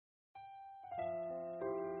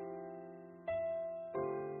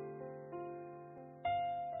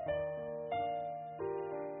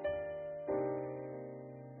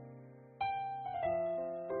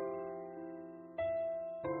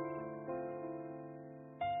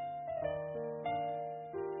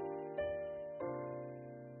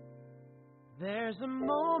There's a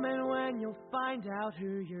moment when you'll find out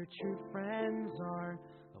who your true friends are,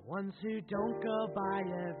 the ones who don't go by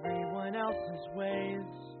everyone else's ways.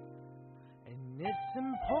 And it's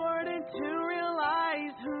important to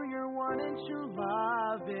realize who your one and true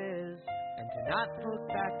love is, and to not look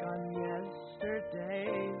back on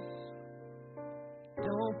yesterdays.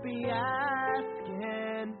 Don't be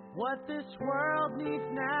asking what this world needs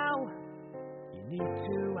now. You need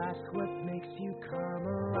to ask what makes you come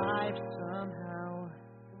alive somehow.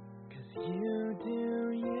 'Cause you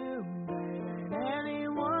do you better than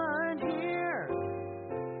anyone here.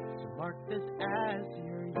 So mark this as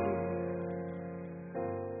your year.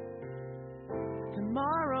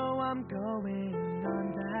 Tomorrow I'm going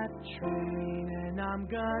on that train, and I'm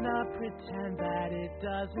gonna pretend that it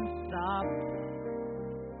doesn't stop.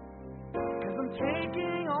 'Cause I'm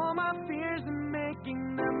taking all my fears and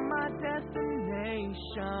making them my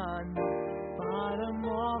destination, bottom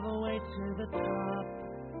all the way to the top.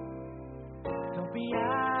 Don't be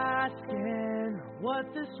asking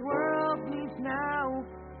what this world needs now.